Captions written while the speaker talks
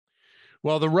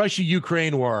Well, the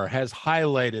Russia-Ukraine war has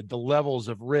highlighted the levels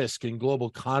of risk and global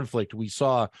conflict we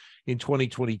saw in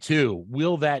 2022.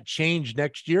 Will that change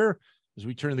next year as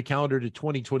we turn the calendar to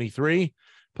 2023?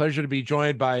 Pleasure to be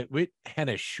joined by Witold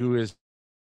Henisz, who is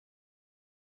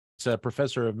a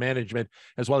professor of management,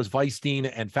 as well as vice dean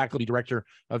and faculty director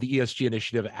of the ESG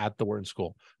Initiative at the Wharton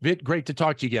School. Vit, great to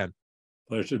talk to you again.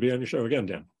 Pleasure to be on your show again,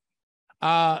 Dan.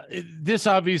 This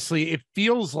obviously, it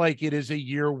feels like it is a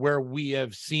year where we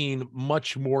have seen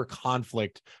much more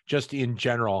conflict just in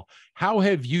general. How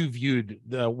have you viewed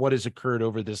what has occurred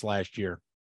over this last year?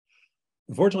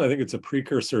 Unfortunately, I think it's a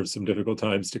precursor of some difficult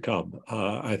times to come.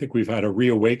 I think we've had a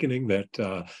reawakening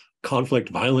that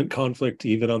violent conflict,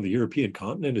 even on the European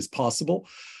continent, is possible.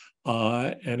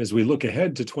 And as we look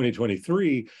ahead to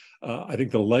 2023, I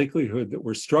think the likelihood that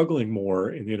we're struggling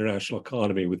more in the international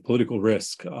economy with political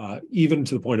risk, even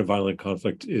to the point of violent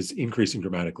conflict, is increasing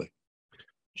dramatically.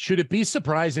 Should it be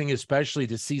surprising, especially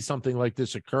to see something like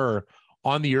this occur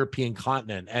on the European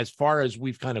continent, as far as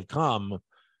we've kind of come,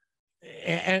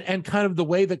 and kind of the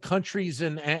way that countries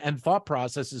and thought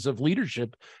processes of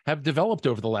leadership have developed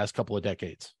over the last couple of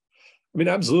decades? I mean,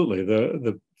 absolutely.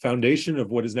 The foundation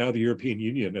of what is now the European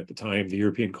Union, at the time, the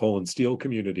European Coal and Steel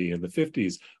Community in the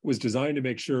 50s, was designed to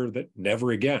make sure that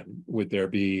never again would there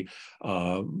be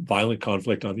violent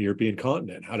conflict on the European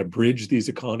continent, how to bridge these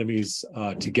economies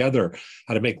together,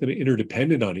 how to make them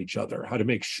interdependent on each other, how to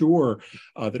make sure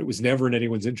that it was never in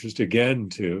anyone's interest again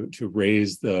to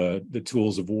raise the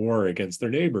tools of war against their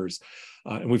neighbors.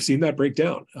 And we've seen that break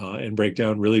down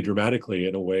really dramatically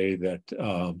in a way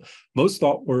that most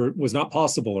thought was not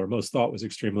possible, or most thought was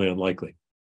extremely unlikely.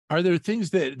 Are there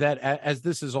things that as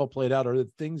this is all played out, are there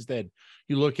things that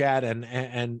you look at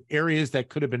and areas that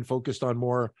could have been focused on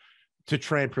more to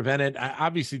try and prevent it?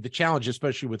 Obviously, the challenge,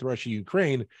 especially with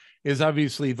Russia-Ukraine, is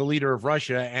obviously the leader of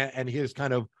Russia and his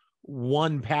kind of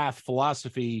one path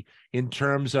philosophy in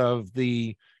terms of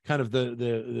the kind of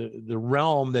the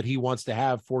realm that he wants to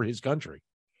have for his country.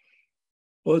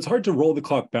 Well, it's hard to roll the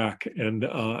clock back and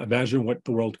imagine what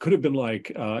the world could have been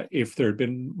like if there had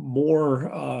been more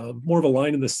of a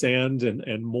line in the sand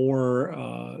and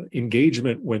more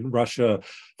engagement when Russia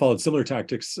followed similar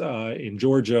tactics in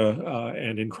Georgia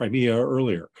and in Crimea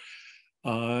earlier.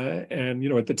 And,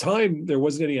 at the time, there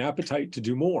wasn't any appetite to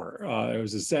do more. There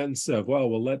was a sense of, well,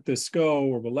 we'll let this go,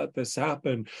 or we'll let this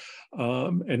happen.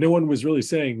 And no one was really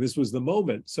saying this was the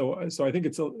moment. So I think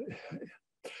it's a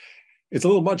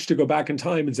little much to go back in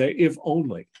time and say, if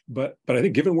only. But I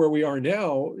think given where we are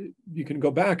now, you can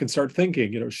go back and start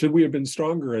thinking, should we have been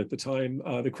stronger at the time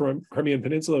the Crimean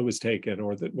Peninsula was taken,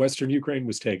 or that Western Ukraine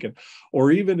was taken,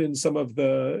 or even in some of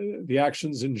the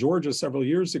actions in Georgia several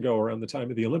years ago around the time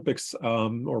of the Olympics,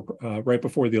 or right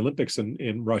before the Olympics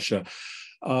in Russia.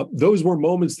 Those were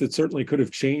moments that certainly could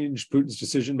have changed Putin's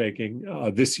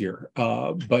decision-making this year.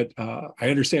 But I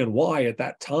understand why at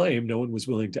that time no one was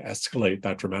willing to escalate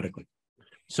that dramatically.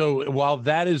 So while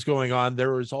that is going on,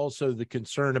 there is also the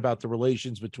concern about the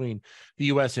relations between the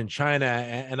U.S. and China.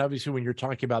 And obviously, when you're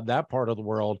talking about that part of the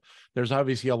world, there's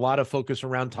obviously a lot of focus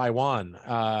around Taiwan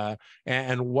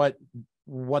and what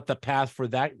the path for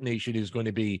that nation is going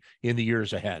to be in the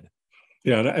years ahead.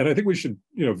 Yeah, and I think we should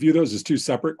view those as two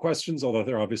separate questions, although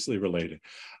they're obviously related.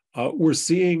 We're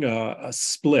seeing a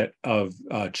split of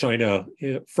China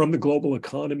from the global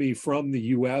economy, from the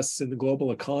U.S. and the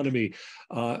global economy,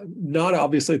 not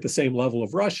obviously at the same level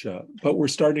of Russia, but we're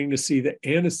starting to see the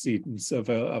antecedents of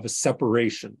a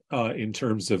separation in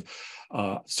terms of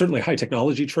certainly high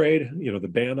technology trade, the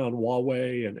ban on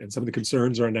Huawei and some of the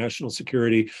concerns around national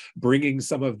security, bringing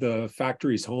some of the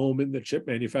factories home in the chip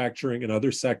manufacturing and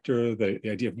other sector,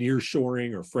 the idea of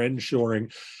nearshoring or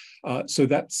friendshoring. So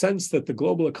that sense that the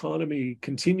global economy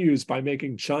continues by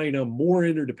making China more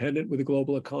interdependent with the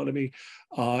global economy,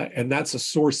 and that's a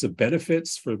source of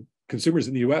benefits for consumers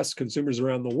in the U.S., consumers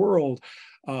around the world,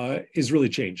 is really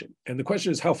changing. And the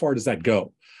question is, how far does that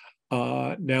go?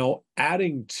 Now,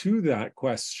 adding to that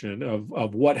question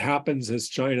of what happens as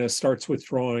China starts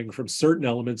withdrawing from certain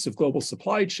elements of global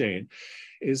supply chain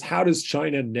is, how does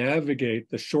China navigate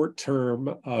the short-term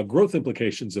growth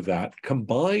implications of that,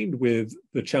 combined with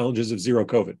the challenges of zero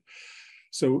COVID?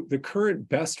 So the current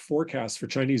best forecasts for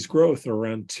Chinese growth are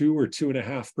around 2 or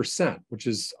 2.5%, which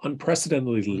is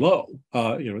unprecedentedly low.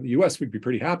 In the US, we'd be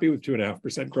pretty happy with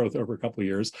 2.5% growth over a couple of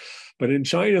years. But in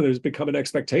China, there's become an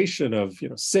expectation of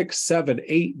 6, 7,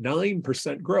 8,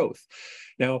 9% growth.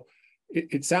 Now,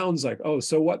 it sounds like, oh,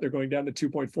 so what? They're going down to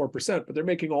 2.4%, but they're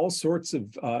making all sorts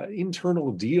of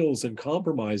internal deals and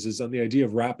compromises on the idea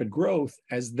of rapid growth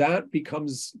as that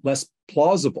becomes less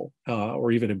plausible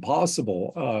or even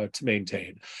impossible to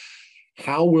maintain.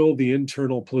 how will the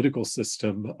internal political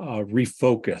system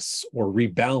refocus or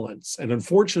rebalance? And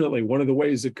unfortunately, one of the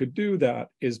ways it could do that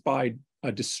is by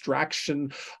a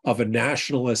distraction of a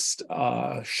nationalist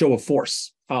show of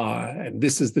force. And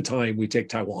this is the time we take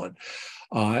Taiwan.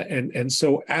 And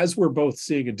so as we're both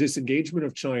seeing a disengagement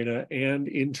of China and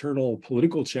internal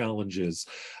political challenges,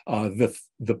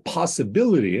 the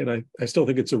possibility, and I still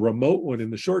think it's a remote one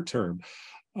in the short term,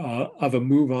 of a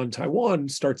move on Taiwan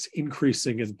starts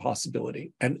increasing in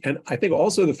possibility. And I think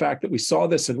also the fact that we saw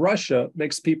this in Russia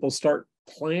makes people start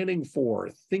planning for,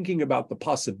 thinking about the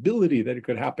possibility that it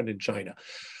could happen in China.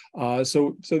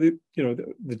 So the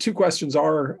two questions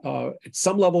are at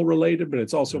some level related, but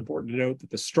it's also important to note that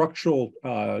the structural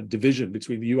division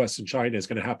between the U.S. and China is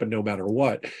going to happen no matter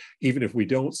what, even if we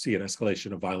don't see an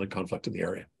escalation of violent conflict in the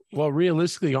area. Well,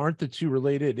 realistically, aren't the two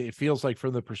related? It feels like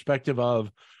from the perspective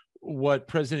of what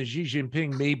President Xi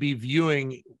Jinping may be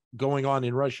viewing going on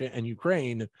in Russia and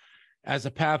Ukraine as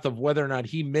a path of whether or not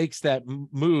he makes that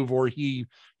move, or he,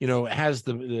 has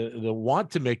the want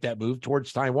to make that move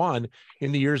towards Taiwan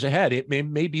in the years ahead. It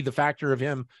may be the factor of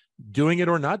him doing it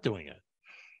or not doing it.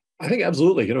 I think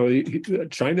absolutely.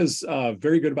 China's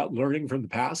very good about learning from the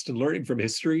past and learning from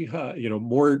history.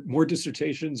 More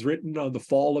dissertations written on the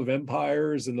fall of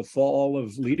empires and the fall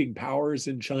of leading powers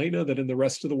in China than in the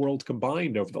rest of the world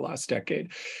combined over the last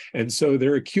decade. And so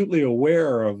they're acutely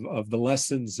aware of the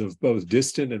lessons of both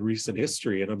distant and recent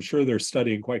history. And I'm sure they're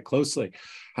studying quite closely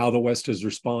how the West has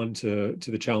responded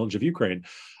to the challenge of Ukraine.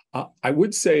 I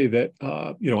would say that,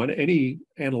 on any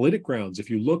analytic grounds,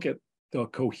 if you look at the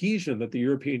cohesion that the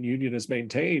European Union has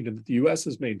maintained and that the U.S.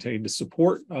 has maintained to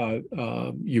support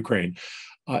Ukraine,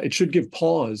 it should give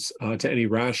pause to any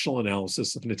rational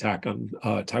analysis of an attack on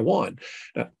Taiwan.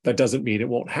 That doesn't mean it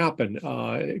won't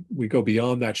happen. We go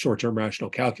beyond that short-term rational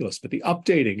calculus, but the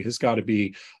updating has got to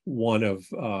be one of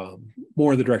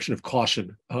more in the direction of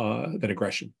caution than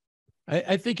aggression.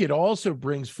 I think it also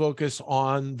brings focus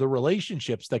on the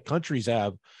relationships that countries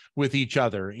have with each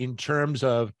other in terms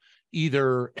of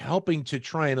either helping to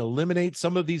try and eliminate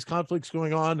some of these conflicts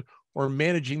going on, or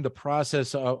managing the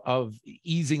process of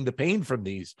easing the pain from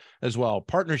these as well.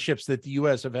 Partnerships that the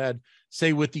U.S. have had,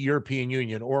 say, with the European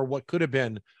Union, or what could have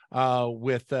been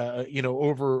with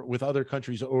other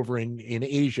countries over in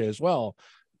Asia as well.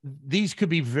 These could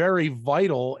be very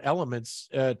vital elements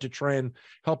to try and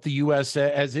help the U.S.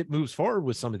 As it moves forward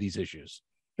with some of these issues.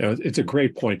 It's a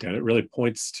great point, and it really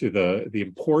points to the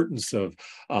importance of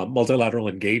multilateral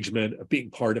engagement, of being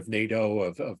part of NATO,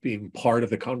 of being part of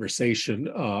the conversation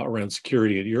around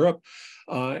security in Europe,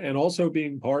 and also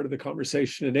being part of the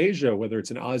conversation in Asia, whether it's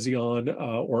in ASEAN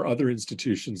or other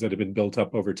institutions that have been built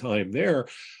up over time there,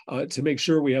 to make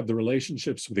sure we have the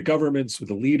relationships with the governments, with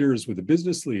the leaders, with the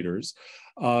business leaders,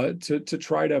 to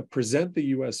try to present the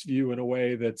U.S. view in a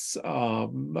way that's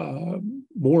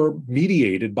more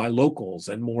mediated by locals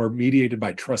and more mediated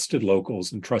by trusted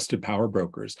locals and trusted power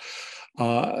brokers.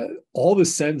 All the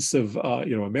sense of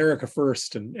America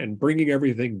first and bringing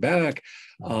everything back.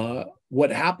 What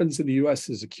happens in the U.S.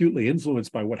 is acutely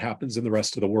influenced by what happens in the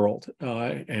rest of the world.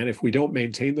 And if we don't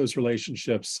maintain those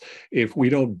relationships, if we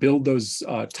don't build those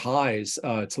ties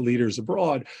to leaders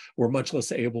abroad, we're much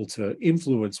less able to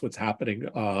influence what's happening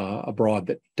abroad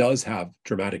that does have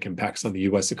dramatic impacts on the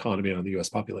U.S. economy and on the U.S.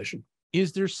 population.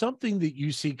 Is there something that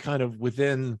you see kind of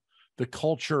within the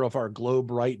culture of our globe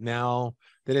right now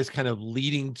that is kind of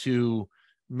leading to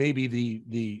maybe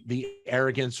the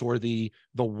arrogance or the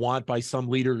want by some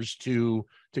leaders to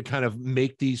kind of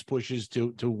make these pushes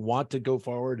to want to go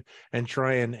forward and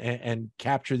try and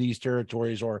capture these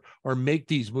territories or make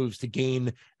these moves to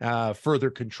gain further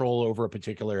control over a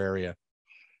particular area?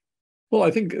 Well,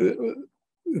 I think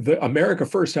the America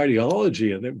First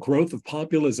ideology and the growth of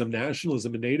populism,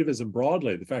 nationalism, and nativism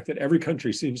broadly, the fact that every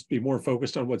country seems to be more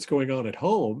focused on what's going on at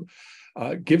home,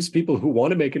 gives people who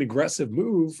want to make an aggressive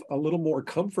move a little more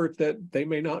comfort that they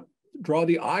may not draw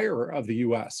the ire of the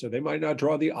U.S. or they might not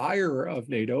draw the ire of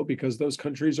NATO because those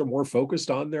countries are more focused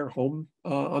on their home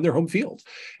field.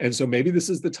 And so maybe this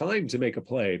is the time to make a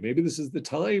play. Maybe this is the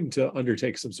time to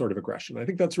undertake some sort of aggression. I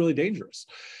think that's really dangerous.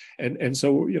 And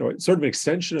so, it's sort of an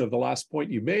extension of the last point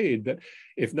you made, that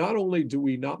if not only do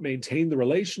we not maintain the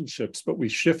relationships, but we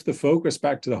shift the focus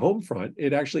back to the home front,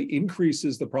 it actually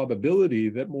increases the probability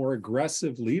that more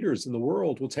aggressive leaders in the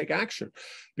world will take action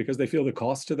because they feel the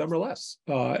cost to them are less.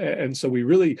 And so we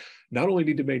really not only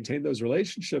need to maintain those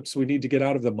relationships, we need to get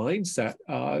out of the mindset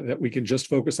that we can just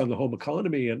focus on the home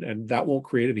economy and that won't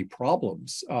create any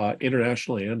problems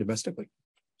internationally and domestically.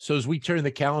 So as we turn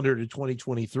the calendar to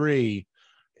 2023,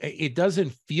 it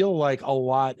doesn't feel like a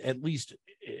lot, at least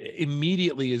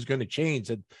immediately is going to change.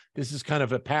 And this is kind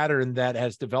of a pattern that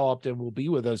has developed and will be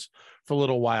with us for a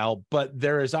little while. But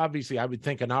there is obviously, I would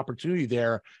think, an opportunity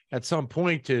there at some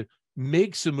point to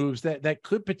make some moves that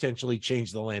could potentially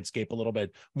change the landscape a little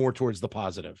bit more towards the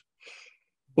positive.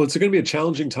 Well, it's going to be a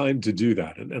challenging time to do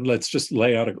that. And let's just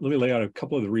let me lay out a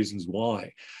couple of the reasons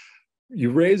why.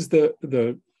 You raised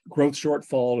the growth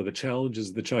shortfall or the challenges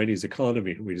of the Chinese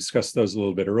economy, and we discussed those a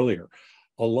little bit earlier.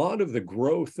 A lot of the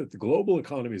growth that the global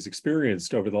economy has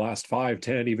experienced over the last 5,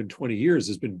 10, even 20 years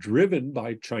has been driven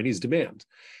by Chinese demand.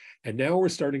 And now we're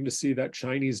starting to see that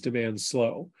Chinese demand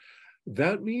slow.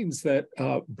 That means that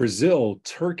Brazil,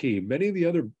 Turkey, many of the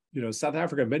other, South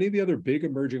Africa, many of the other big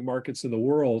emerging markets in the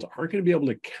world aren't going to be able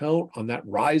to count on that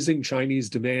rising Chinese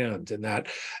demand and that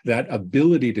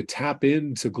ability to tap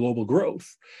into global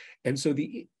growth. And so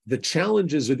the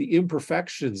challenges or the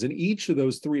imperfections in each of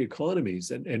those three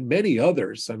economies and many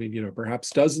others, I mean,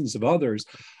 perhaps dozens of others,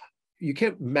 you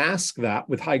can't mask that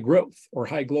with high growth or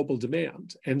high global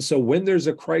demand. And so when there's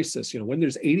a crisis, when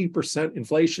there's 80%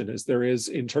 inflation, as there is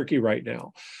in Turkey right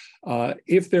now,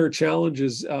 if there are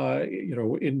challenges,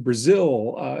 in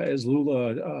Brazil, as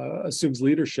Lula assumes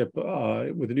leadership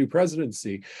with a new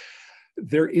presidency,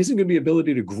 there isn't going to be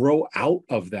ability to grow out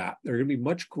of that. There are going to be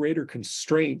much greater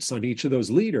constraints on each of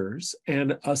those leaders,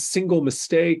 and a single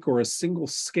mistake or a single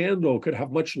scandal could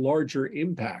have much larger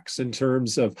impacts in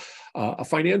terms of a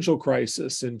financial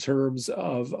crisis, in terms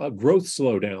of a growth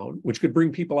slowdown, which could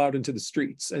bring people out into the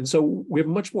streets. And so we have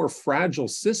a much more fragile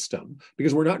system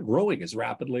because we're not growing as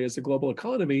rapidly as the global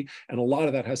economy, and a lot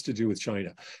of that has to do with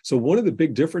China. So one of the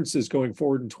big differences going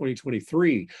forward in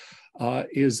 2023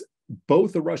 is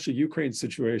both the Russia-Ukraine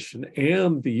situation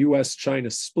and the U.S. China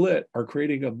split are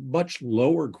creating a much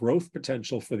lower growth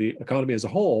potential for the economy as a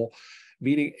whole,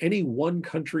 meaning any one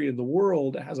country in the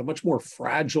world has a much more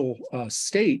fragile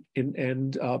state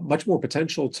and much more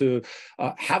potential to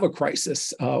have a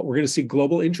crisis. We're going to see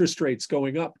global interest rates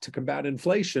going up to combat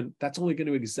inflation. That's only going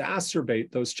to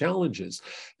exacerbate those challenges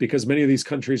because many of these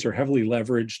countries are heavily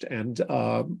leveraged and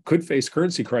could face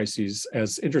currency crises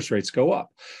as interest rates go up.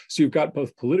 So you've got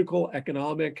both political,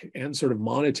 economic, and sort of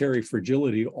monetary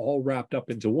fragility all wrapped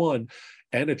up into one,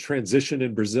 and a transition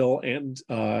in Brazil and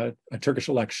a Turkish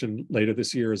election later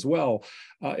this year as well.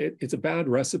 It's a bad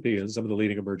recipe in some of the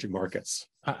leading emerging markets.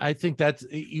 I think I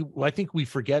think we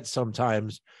forget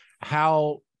sometimes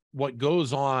what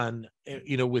goes on,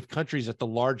 with countries at the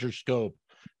larger scope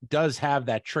does have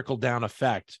that trickle down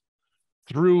effect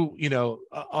through,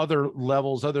 other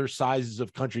levels, other sizes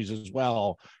of countries as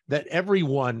well, that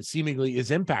everyone seemingly is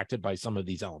impacted by some of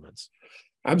these elements.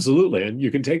 Absolutely. And you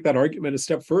can take that argument a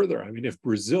step further. I mean, if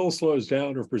Brazil slows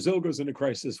down or if Brazil goes into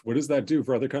crisis, what does that do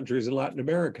for other countries in Latin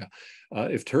America?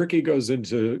 If Turkey goes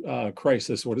into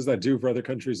crisis, what does that do for other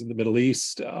countries in the Middle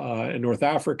East and North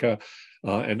Africa?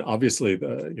 And obviously,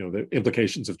 the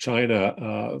implications of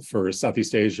China for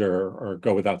Southeast Asia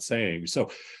go without saying.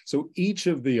 So each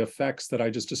of the effects that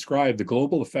I just described, the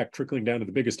global effect trickling down to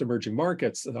the biggest emerging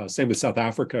markets, same with South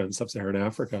Africa and Sub-Saharan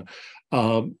Africa,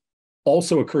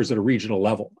 also occurs at a regional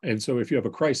level. And so if you have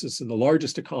a crisis in the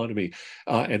largest economy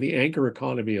and the anchor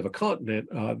economy of a continent,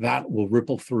 that will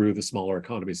ripple through the smaller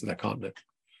economies of that continent.